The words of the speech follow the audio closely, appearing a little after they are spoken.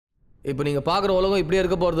இப்போ நீங்கள் பார்க்குற உலகம் இப்படியே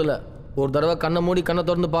இருக்க போகிறதில்ல. ஒரு தடவை கண்ணை மூடி கண்ணை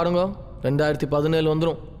திறந்து பாருங்க, 2017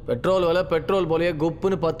 வந்துடும். பெட்ரோல் விலை பெட்ரோல் போலயே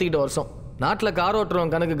குப்புன்னு 10 வருஷம். நாட்டில் கார்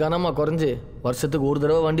ஓட்டுறவங்க கணக்கு கனமாக குறைஞ்சி வருஷத்துக்கு ஒரு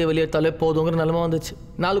தடவை வண்டியை வெளியேற்றாலே போதுங்கிற நிலமை வந்துச்சு.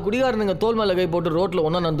 4 குடிகாரனுங்க தோல் மேலே கை போட்டு ரோட்டில்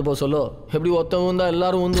ஒன்றா நடந்து போக சொல்லோ எப்படி ஒருத்தவங்க தான்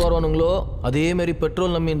எல்லாரும் ஊந்து வருவானுங்களோ அதேமாரி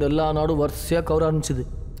பெட்ரோல் நம்பி இந்த எல்லா நாடும் வரிசையாக கவர ஆரம்பிச்சுது.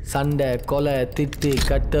 சண்டை, கொலை, திட்டு,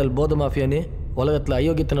 கட்டல், போதை மாஃபியான்னு உலகத்தில்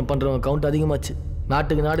அயோக்கியத்தனம் பண்ணுறவங்க கவுண்ட் அதிகமாச்சு.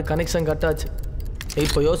 நாட்டுக்கு நாடு கனெக்ஷன் கட்டாச்சு.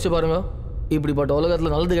 இப்போ யோசிச்சு பாருங்க, இப்படிப்பட்ட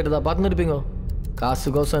உலகத்தில் நல்லது கெட்டதா பார்த்துன்னு இருப்பீங்க. காசு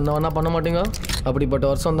கோசம் என்ன வேணா பண்ண மாட்டீங்க. அப்படிப்பட்ட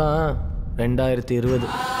வருஷம் தான் 2020.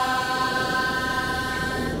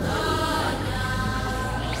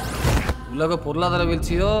 உலக பொருளாதார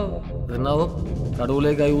வீழ்ச்சியோ என்னவோ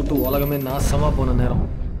கடவுளே கை விட்டு உலகமே நாசமாக போன நேரம்.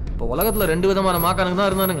 இப்போ உலகத்தில் 2 விதமான மாக்கானுங்க தான்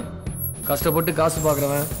இருந்தானுங்க. கஷ்டப்பட்டு காசு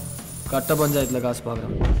பார்க்குறவன், கட்ட பஞ்சாயத்தில் காசு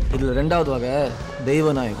பார்க்குறவன். இதில் 2வது வகை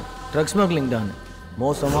தெய்வநாயகம், ட்ரக் ஸ்மக்லிங் தான்.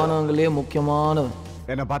 மோசமானவங்களே முக்கியமானவன்.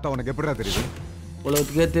 என்ன பார்த்தா உனக்கு எப்படிடா தெரியுது?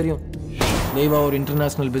 உலகத்துக்கே தெரியும். தெய்வா ஒரு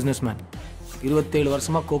இன்டர்நேஷ்னல் பிஸ்னஸ் மேன். 27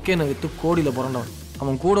 வருஷமாக கொக்கேனை விற்று கோடியில் பிறந்தவன்.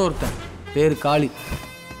 அவன் கூட ஒருத்தன் பேர் காளி.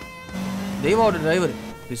 தெய்வாவோட டிரைவர்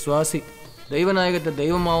விஸ்வாசி. தெய்வநாயகத்தை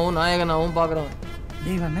தெய்வமாகவும் நாயகனாகவும் பார்க்குறவன்.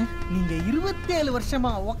 தெய்வண்ணே, நீங்க 27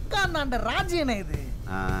 வருஷமா உக்காந்தாண்ட ராஜ்யனே இது.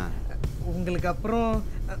 உங்களுக்கு அப்புறம்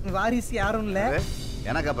வாரிசு யாரும் இல்லை.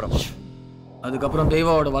 எனக்கு அப்புறம் அதுக்கப்புறம்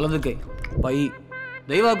தெய்வாவோட வலது கை பை.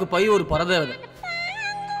 தெய்வாவுக்கு பை ஒரு பரதேவதை.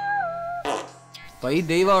 பை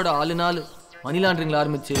தெய்வாவோட 4 மணி லாண்டரிங்கில்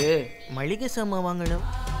ஆரம்பிச்சு மளிகை சாமான் வாங்கணும்.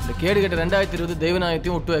 இந்த கேடு கட்ட 2020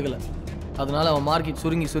 தெய்வநாயகத்தையும் விட்டு வைக்கல. அதனால அவன் மார்க்கெட்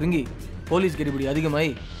சுருங்கி போலீஸ் கெடிபிடி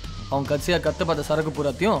அதிகமாகி அவன் கட்சியாக கத்த பார்த்த சரக்கு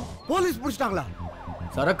பூராத்தையும் போலீஸ் பிடிச்சிட்டாங்களா?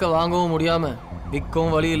 சரக்கை வாங்கவும் முடியாமல்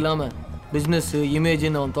விற்கவும் வழி இல்லாமல் பிஸ்னஸ்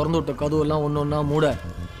இமேஜின்னு அவன் திறந்து விட்ட கதவுலாம் ஒன்று ஒன்றா மூட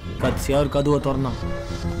கட்சியாக ஒரு கதவை திறந்தான்.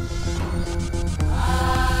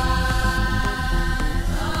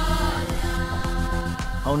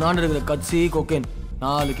 அவன் ஆண்டு இருக்கிற கட்சி கொக்கேன்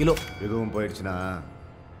 4 கிலோ. எதுவும் போயிடுச்சுன்னா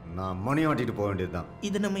நான் மணி ஆட்டிட்டு போக வேண்டியதுதான்.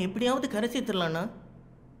 இதை நம்ம எப்படியாவது கரை சேர்த்துடலாண்ணா.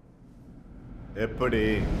 எப்படி?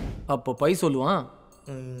 அப்போ பை சொல்லுவான்,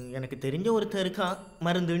 எனக்கு தெரிஞ்ச ஒருத்தர் இருக்கான்,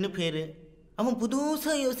 மருந்துன்னு பேரு. அவன்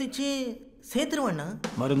புதுசா யோசிச்சு சேர்த்துருவாண்ணா.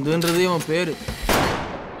 மருந்துன்றதே அவன் பேரு.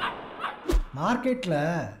 மார்க்கெட்டில்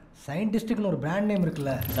சயின்டிஸ்ட்டுக்குன்னு ஒரு பிராண்ட் நேம்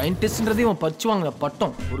இருக்குல்ல. சயின்டிஸ்ட்ன்றதே அவன் பச்சு வாங்கின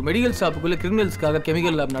பட்டம். ஒரு மெடிக்கல் ஷாப்புக்குள்ளே கிரிமினல்ஸ்க்காக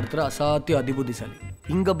கெமிக்கல் லேப் நடத்துகிற அசாத்திய அதிபுத்திசாலி.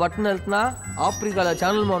 இங்கே பட்டன் அழுத்தினா ஆப்பிரிக்காவில்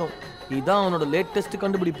சேனல் மாறும். இதுதான் அவனோட லேட்டஸ்ட்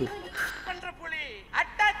கண்டுபிடிப்பு.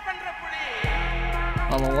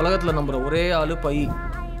 அவன் உலகத்தில் நம்புற ஒரே ஆளு பை.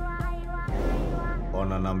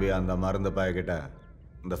 உன்னை நம்பி அந்த மருந்து பாய்கிட்ட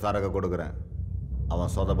இந்த சரக்கை கொடுக்குறேன்.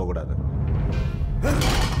 அவன் சொதப்பக்கூடாது.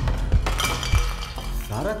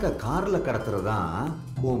 சரக்கை காரில் கடத்துறது தான்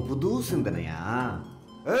உன் புது சிந்தனையா?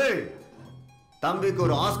 ஏய், தம்பிக்கு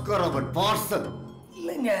ஒரு ஆஸ்கர் அவார்ட் பார்சல்.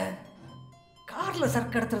 இல்லைங்க, காரில்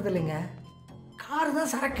சரக்கு எடுத்துறது இல்லைங்க, கார்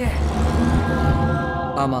தான் சரக்கு.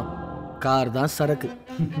 ஆமாம், கார் தான் சரக்கு.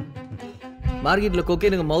 மார்க்கெட்டில்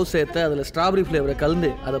கொக்கேனுக்கு மவுஸ் ஏற்ற அதில் ஸ்ட்ராபெரி ஃப்ளேவரை கலந்து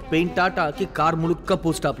அதை பெயிண்டாட்ட ஆக்கி கார் முழுக்க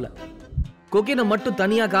போஸ்டாப்ல. கொக்கேனை மட்டும்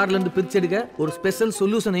தனியாக கார்லேருந்து பிரிச்சு எடுக்க ஒரு ஸ்பெஷல்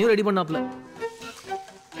சொல்யூஷனையும் ரெடி பண்ணாப்ல.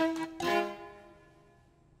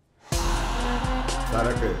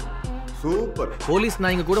 சரக்கு சூப்பர். போலீஸ்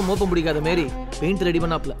நாய்ங்க கூட மோப்பம் பிடிக்காத மாரி பெயிண்ட் ரெடி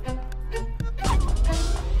பண்ணாப்ல.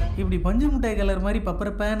 இப்படி பஞ்சு முட்டாய் கலர் மாதிரி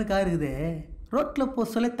பப்பரப்பேன்னு கார் இருக்குதே, ரோட்டில் போக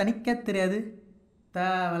சொல்ல தனிக்க தெரியாது.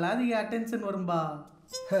 தேவலாதிக அட்டென்ஷன் வரும்பா.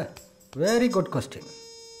 Very good question.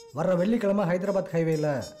 வர்ற வெள்ளிக்கிழமை ஹைதராபாத் ஹைவேல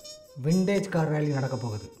விண்டேஜ் கார் ரேலி நடக்க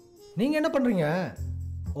போகுது. நீங்கள் என்ன பண்ணுறீங்க?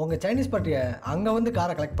 உங்கள் சைனீஸ் பார்ட்டியை அங்கே வந்து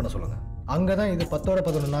காரை கலெக்ட் பண்ண சொல்லுங்கள். அங்கே தான் இது 10ஓட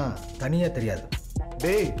 11னா தனியாக தெரியாது.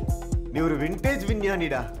 டேய், நீ ஒரு விண்டேஜ்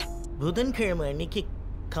விஞ்ஞானிடா. புதன்கிழமை அன்னைக்கு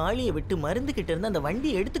காளியை விட்டு மருந்து கிட்ட இருந்து அந்த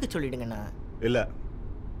வண்டியை எடுத்துக்க சொல்லிடுங்கண்ணா. இல்ல,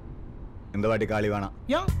 இந்த வாட்டி காளி வேணாம்.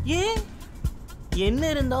 ஏன்? என்ன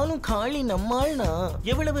இருந்தாலும் காளி நம்மால்னா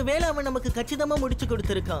எவ்வளவு வேலை அவன் நமக்கு கச்சிதமா முடிச்சு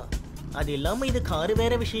கொடுத்துருக்கான். அது இல்லாம இது காரு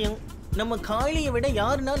வேற விஷயம். நம்ம காளியை விட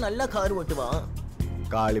யாருன்னா நல்லா கார் ஓட்டுவான்.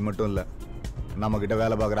 காளி மட்டும் இல்ல, நம்ம கிட்ட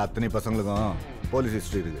வேலை பார்க்குற அத்தனை பசங்களுக்கும் போலீஸ்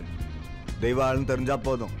ஹிஸ்டரி இருக்கு. தெய்வாள்னு தெரிஞ்சா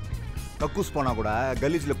போதும், கக்கூஸ் போனா கூட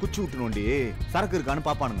கலீஜ்ல குச்சி விட்டு நோண்டி சரக்கு இருக்கான்னு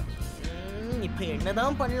பாப்பானுங்க. இப்ப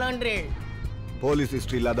என்னதான் பண்ணலான்றே? போலீஸ்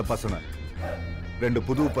ஹிஸ்டரி இல்லாத பசங்க 2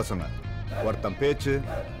 புது பசங்க, ஒருத்தன் பேச்சு,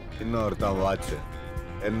 இன்னொருத்தன் வாட்ச்.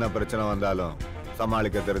 என்ன பிரச்சனை வந்தாலும்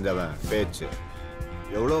சமாளிக்க தெரிஞ்சவன் பேச்சு.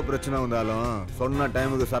 எவ்வளோ பிரச்சனை வந்தாலும் சொன்ன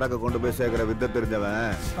டைமுக்கு சரக்கு கொண்டு போய் சேர்க்கிற வித்தை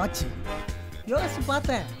தெரிஞ்சவன் வாட்ச். யோசிச்சு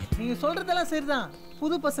பார்த்தேன், நீங்க சொல்றதெல்லாம் சரிதான்.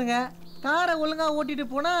 புது பசங்க காரை ஒழுங்கா ஓட்டிட்டு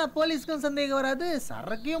போனா போலீஸ்க்கும் சந்தேகம் வராது,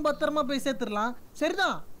 சரக்கையும் பத்திரமா போய் சேர்த்துடலாம்.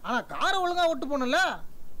 சரிதான், ஆனா காரை ஒழுங்கா ஓட்டு போனல.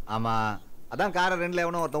 ஆமா, அதான் காரை 2ல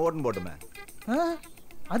எவனோ ஒருத்தன் ஓட்டுன்னு போட்டுமே.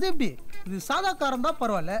 அது எப்படி? இது சாதா காரம் தான்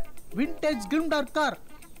பரவாயில்ல, விண்டேஜ் கிரிம்டார் கார்.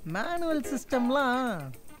 மேனுவல் சிஸ்டம்லாம்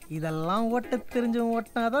இதெல்லாம் ஓட்ட தெரிஞ்சவன்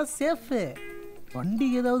ஓட்டினாதான் சேஃபு. வண்டி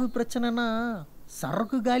ஏதாவது பிரச்சனைனா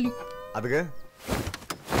சரக்கு காலி. அதுக்கு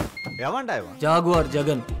எவன்டா இவன்? Jaguar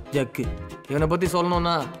Jagan jug. இவனை பற்றி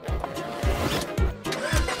சொல்லணும்னா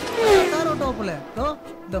கார் ஓட்டுவாப்புல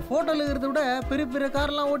இந்த ஃபோட்டோவில் இருக்கிறத விட பெரிய பெரிய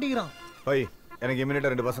கார்லாம் ஓட்டிக்கிறான். போய் எனக்கு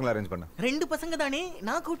இமிடியேட்டா 2 பசங்களை அரேஞ்ச் பண்ணு. 2 பசங்க தானே,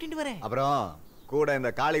 நான் கூட்டிட்டு வரேன். அப்புறம் கூட இந்த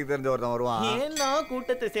காளிக்கு தெரிஞ்ச ஒருத்தன் வருவான். ஏன் நான்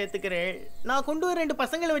கூட்டத்தை சேர்த்துக்கிறேன்? நான் கொண்டு வர 2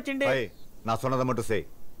 பசங்களை வச்சுட்டு. போய் நான் சொன்னதை மட்டும் செய்.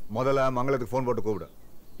 முதல்ல மங்களத்துக்கு ஃபோன் போட்டு கூப்பிடு.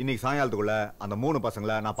 இன்னைக்கு சாயங்காலத்துக்குள்ள அந்த 3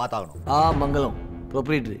 பசங்களை நான் பார்த்தாகணும். மங்களம்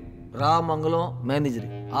ப்ரொப்ரேட்டரி, மங்களம் மேனேஜர்,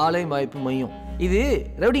 ஆலை வாய்ப்பு மையம். இது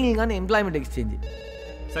ரவுடிங்களுக்கான எம்ப்ளாய்மெண்ட் எக்ஸ்சேஞ்சு.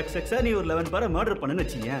 சக்ஸஸா நீ ஒரு 11 பேரை மர்டர் பண்ணுன்னு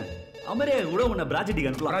வச்சிங்க. அமரே கூட உன்னை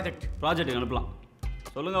ப்ராஜெக்ட்டுக்கு அனுப்பலாம். ப்ராஜெக்ட்டுக்கு அனுப்பலாம்.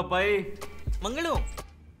 சொல்லுங்க பாய். மங்களம்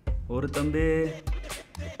ஒரு தம்பி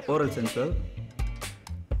ஓரல் சென்சர்,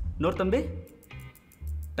 இன்னொரு தம்பி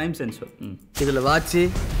டைம் சென்சர். இதில் வாட்சு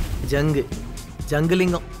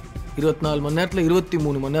ஜங்குலிங்கம் 24 மணி நேரத்தில்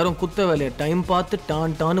 23 மணி நேரம் குத்த வேலையை டைம் பார்த்து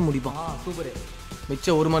டான்னு முடிப்பான். சூப்பர்.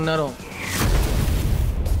 மிச்சம் 1 மணி நேரம்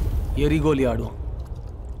எரிகோலி ஆடுவான்.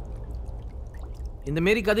 இந்த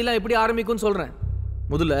மாரி கதையெல்லாம் எப்படி ஆரம்பிக்கும்னு சொல்கிறேன்.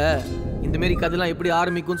 முதல்ல இந்த மாரி கதையெல்லாம் எப்படி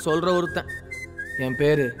ஆரம்பிக்கும்னு சொல்கிற ஒருத்தன். என்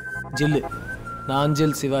பேர் ஜில்லு. நான்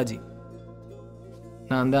ஜில் சிவாஜி.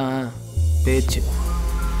 நான் தான் பேச்சு.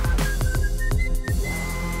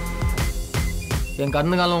 என்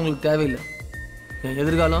கடந்த காலம் உங்களுக்கு தேவையில்லை. என்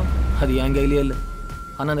எதிர்காலம் அது என் கையிலே இல்லை.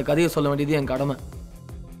 ஆனால் அந்த கதையை சொல்ல வேண்டியது என் கடமை.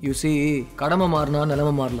 யூசி, கடமை மாறினா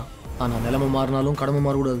நிலைமை மாறலாம். ஆனால் நிலைமை மாறினாலும் கடமை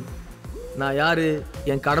மாறக்கூடாது. நான் யார்,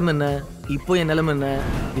 என் கடமை என்ன, இப்போ என் நிலைமை என்ன,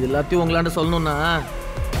 இது எல்லாத்தையும் உங்களாண்ட சொல்லணும்னா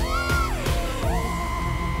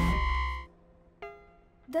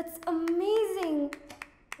That's amazing.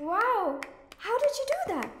 Wow. How did you do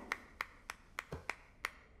that?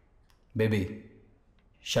 Baby,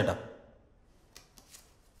 shut up.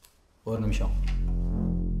 ஒரு நிமிஷம்.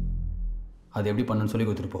 அது எப்படி பண்ணணும்னு சொல்லி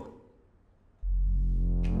கொடுத்துட்டு போ.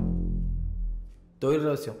 தொழில்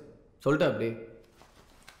ரகசியம் சொல்லிட்டா அப்படி.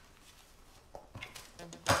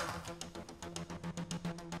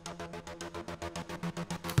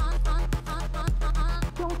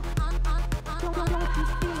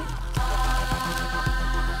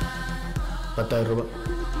 ₹10,000.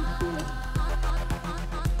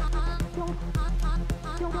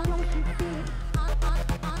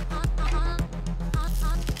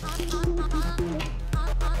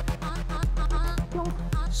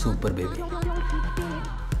 Super baby.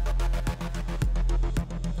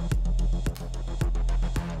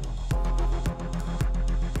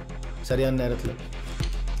 சரியான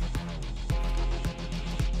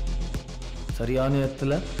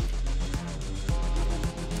நேரத்தில்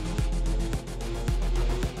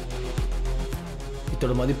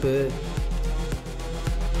இதோட மதிப்பு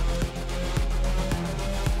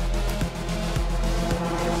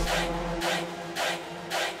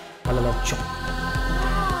பல லட்சம்.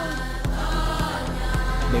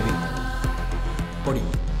 பேபி பொடி.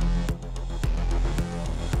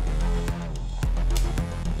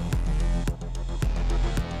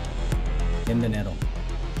 எந்த நேரம்,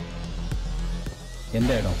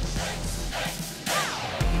 எந்த இடம்?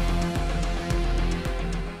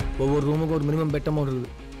 ஒவ்வொரு ரூமுக்கும் ஒரு மினிமம் பெட் அமௌண்ட் இருக்குது.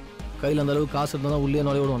 கையில் அந்த அளவுக்கு காசு இருந்தால் தான் உள்ளே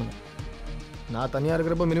நுழைய விடுவானுங்க. நான் தனியாக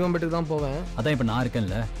இருக்கிறப்ப மினிமம் பெட்டுக்கு தான் போவேன். அதான் இப்போ நான்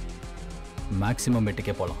இருக்கேன்ல, மேக்ஸிமம்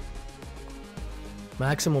பெட்டுக்கே போகலாம்.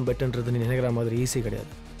 மேக்ஸிமம் பெட்டுன்றது நீ நினைக்கிற மாதிரி ஈஸி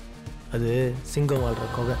கிடையாது. அது சிங்கம் வாழ்கிற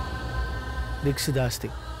கொகை, ரிக்ஸ் ஜாஸ்தி.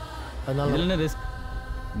 அதனால என்ன ரிஸ்க்?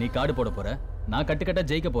 நீ கார்டு போட போற, நான் கட்டுக்கட்டாக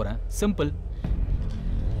ஜெயிக்க போகிறேன். சிம்பிள்.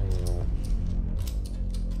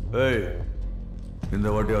 ஏய், இந்த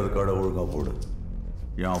வாட்டி அது கார்டை ஒழுங்காக போடு.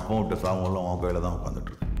 என் அப்பா விட்ட சாங்கெல்லாம் உன் கையில் தான் உட்காந்துட்டு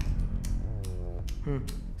இருக்கு.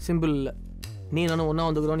 சிம்பிள் இல்லை. நீ நானும் ஒன்றா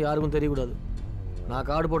வந்துக்கிறோன்னு யாருக்கும் தெரியக்கூடாது. நான்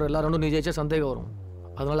கார்டு போடுற எல்லா ரெண்டும் நீ ஜெயிச்சா சந்தேகம் வரும்.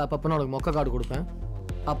 அதனால் அப்பப்போ நான் உனக்கு மொக்க கார்டு கொடுப்பேன்.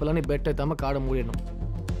 அப்போல்லாம் நீ பெட் ஏற்றாமல் கார்டை மூடிடணும்.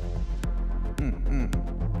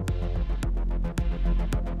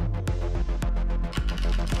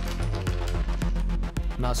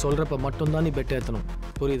 நான் சொல்கிறப்ப மட்டும்தான் நீ பெட் ஏற்றணும்.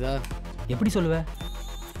 புரியுதா? எப்படி சொல்லுவ?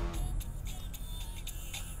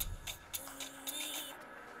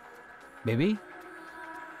 பேபி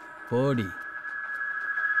போடி.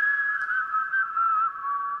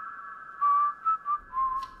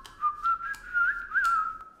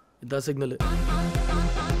 இதான் சிக்னல்.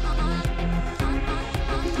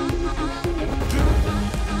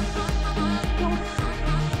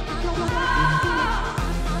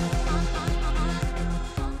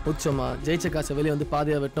 உச்சமா ஜெயிச்ச காசை வெளியே வந்து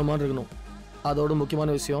பாதியாக வெட்டணுமான்னு இருக்கணும். அதோட முக்கியமான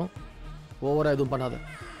விஷயம், ஓவராக எதுவும் பண்ணாத.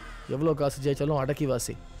 எவ்வளோ காசு ஜெயிச்சாலும் அடக்கி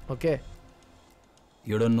வாசி. Okay?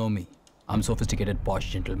 You don't know me. I'm sophisticated posh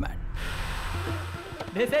gentleman.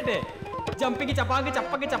 டே சேட்டு ஜம்பிக்கு சப்பாக்கு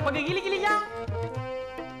சப்பக்கு சப்பக்கு கிளி கிளியா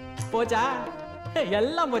போச்சா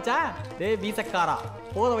எல்லாம் போச்சா டே வீசக்காரா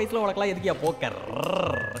போற வயசுல உனக்கெல்லாம் எதுக்கியா போக்கர்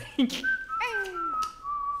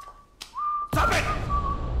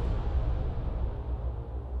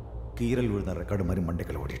கீரல் விழுந்த ரெக்கார்டு மாதிரி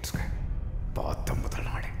மண்டைகள் ஓடிட்டு இருக்கேன். பார்த்த முதல்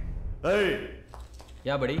நாடு. ஏய்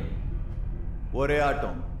யா படி ஒரே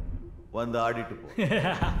ஆட்டம் வந்து ஆடிட்டு போ.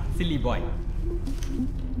 சில்லி பாய்.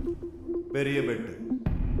 பெரிய பெட்டு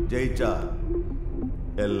ஜெயிச்சா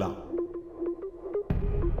எல்லாம்.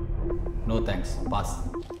 No thanks pass.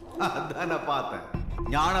 அதான் நான் பார்த்தேன்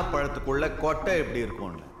ஞானப்பழத்துக்குள்ள கொட்டை எப்படி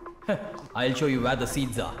இருக்கும்னு. I'll show you where the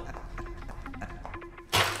seeds are.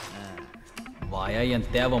 வாயா என்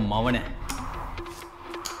தேவம் மவனே.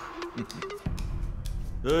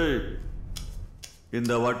 ஏய்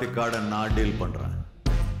இந்த வாட்டி கார்டை நான் டீல் பண்றேன்.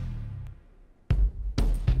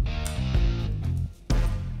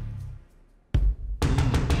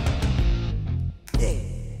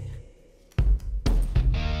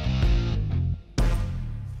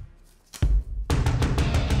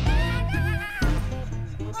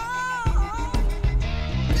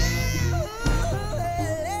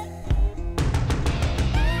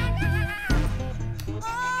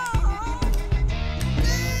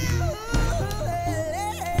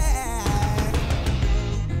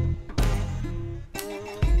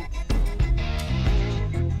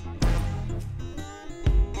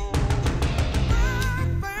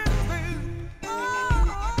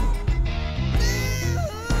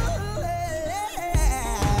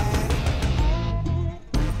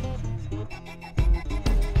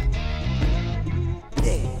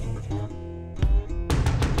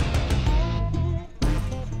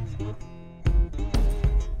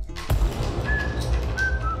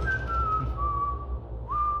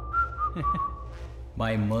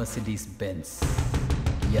 My Mercedes Benz.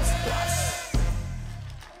 Yes, boss.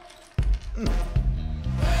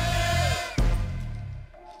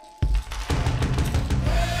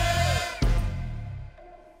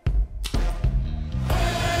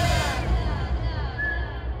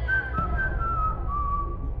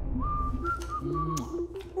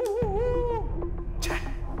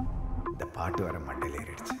 இந்த பாட்டு வர மண்டையில்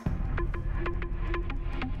ஏறிடுச்சு.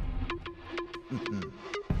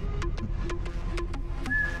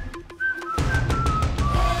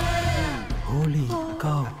 Holy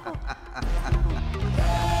cow.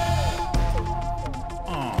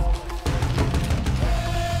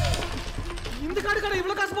 இந்த கார்டு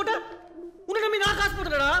இவ்வளவு காசு போட்ட உன்னை நம்பி நான் காசு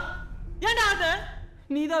போட்டேடா. ஏன்டா அது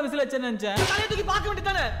நீ தான் விசில் வச்சேன்னு நினைச்சேன். தலைய தூக்கி பார்க்க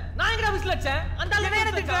வேண்டியதானே. நான் எங்கடா விசில் வச்சேன்? அந்த ஆளு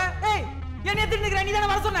என்ன திட்டுற? ஏய் என்ன திட்டுற? நீ தான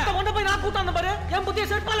வர சொன்ன. உன்னை போய் நான் கூட்டாந்த பாரு. என் புத்திய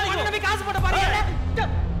செருப்பால வைக்க. நம்பி காசு போட்ட பாரு.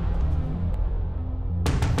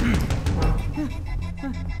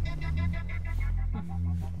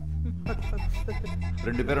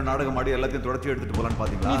 ரெண்டு பேரும் நாடகம் ஆடி எல்லாத்தையும் தொடச்சி எடுத்துட்டு போலான்னு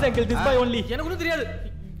பாத்தீங்களா? Please uncle, this boy only. எனக்கு ஒண்ணும் தெரியாது.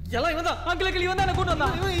 எல்லாம் இவன் தான். அங்கிள் இவன் தான் என்ன கூட்டு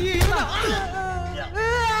வந்தான்.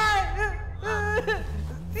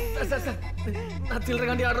 சார் நான் சில்லறை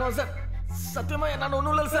காண்டி ஆடுறோம் சார். சத்தியமா நான்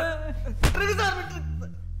ஒண்ணும் இல்லை சார். சார்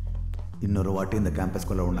இன்னொரு வாட்டி இந்த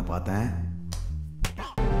கேம்பஸ்குள்ள உன்னை பார்த்தேன்.